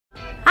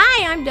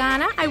I'm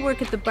Donna. I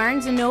work at the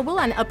Barnes & Noble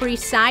on Upper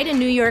East Side in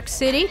New York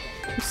City.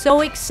 I'm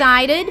so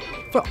excited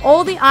for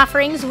all the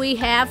offerings we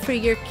have for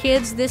your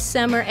kids this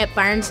summer at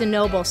Barnes &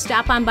 Noble.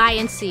 Stop on by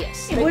and see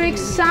us. We're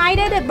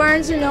excited at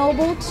Barnes &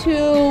 Noble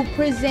to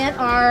present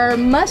our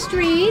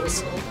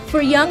must-reads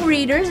for young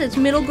readers. It's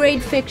middle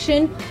grade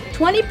fiction.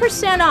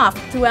 20% off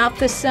throughout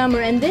the summer,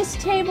 and this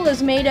table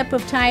is made up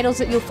of titles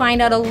that you'll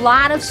find out a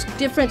lot of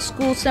different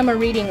school summer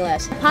reading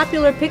lists.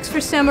 Popular picks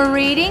for summer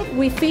reading.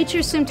 We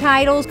feature some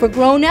titles for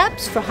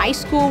grown-ups, for high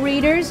school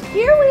readers.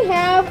 Here we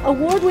have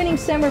award-winning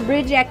summer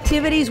bridge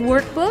activities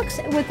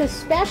workbooks with a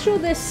special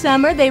this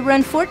summer. They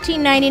run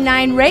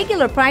 $14.99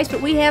 regular price,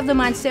 but we have them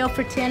on sale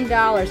for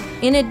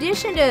 $10. In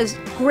addition to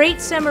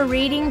great summer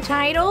reading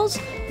titles,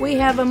 we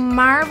have a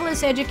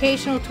marvelous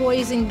educational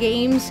toys and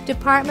games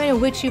department in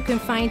which you can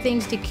find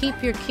things to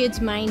keep your kids'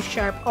 minds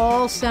sharp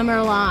all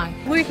summer long.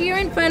 We're here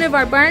in front of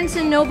our Barnes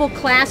 & Noble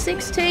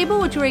Classics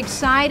table, which we're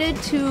excited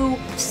to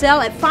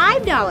sell at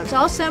 $5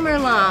 all summer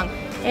long.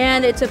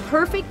 And it's a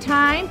perfect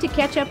time to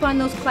catch up on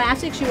those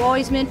classics you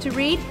always meant to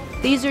read.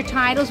 These are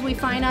titles we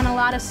find on a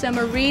lot of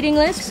summer reading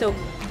lists, so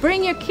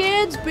bring your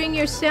kids, bring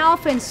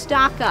yourself, and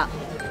stock up.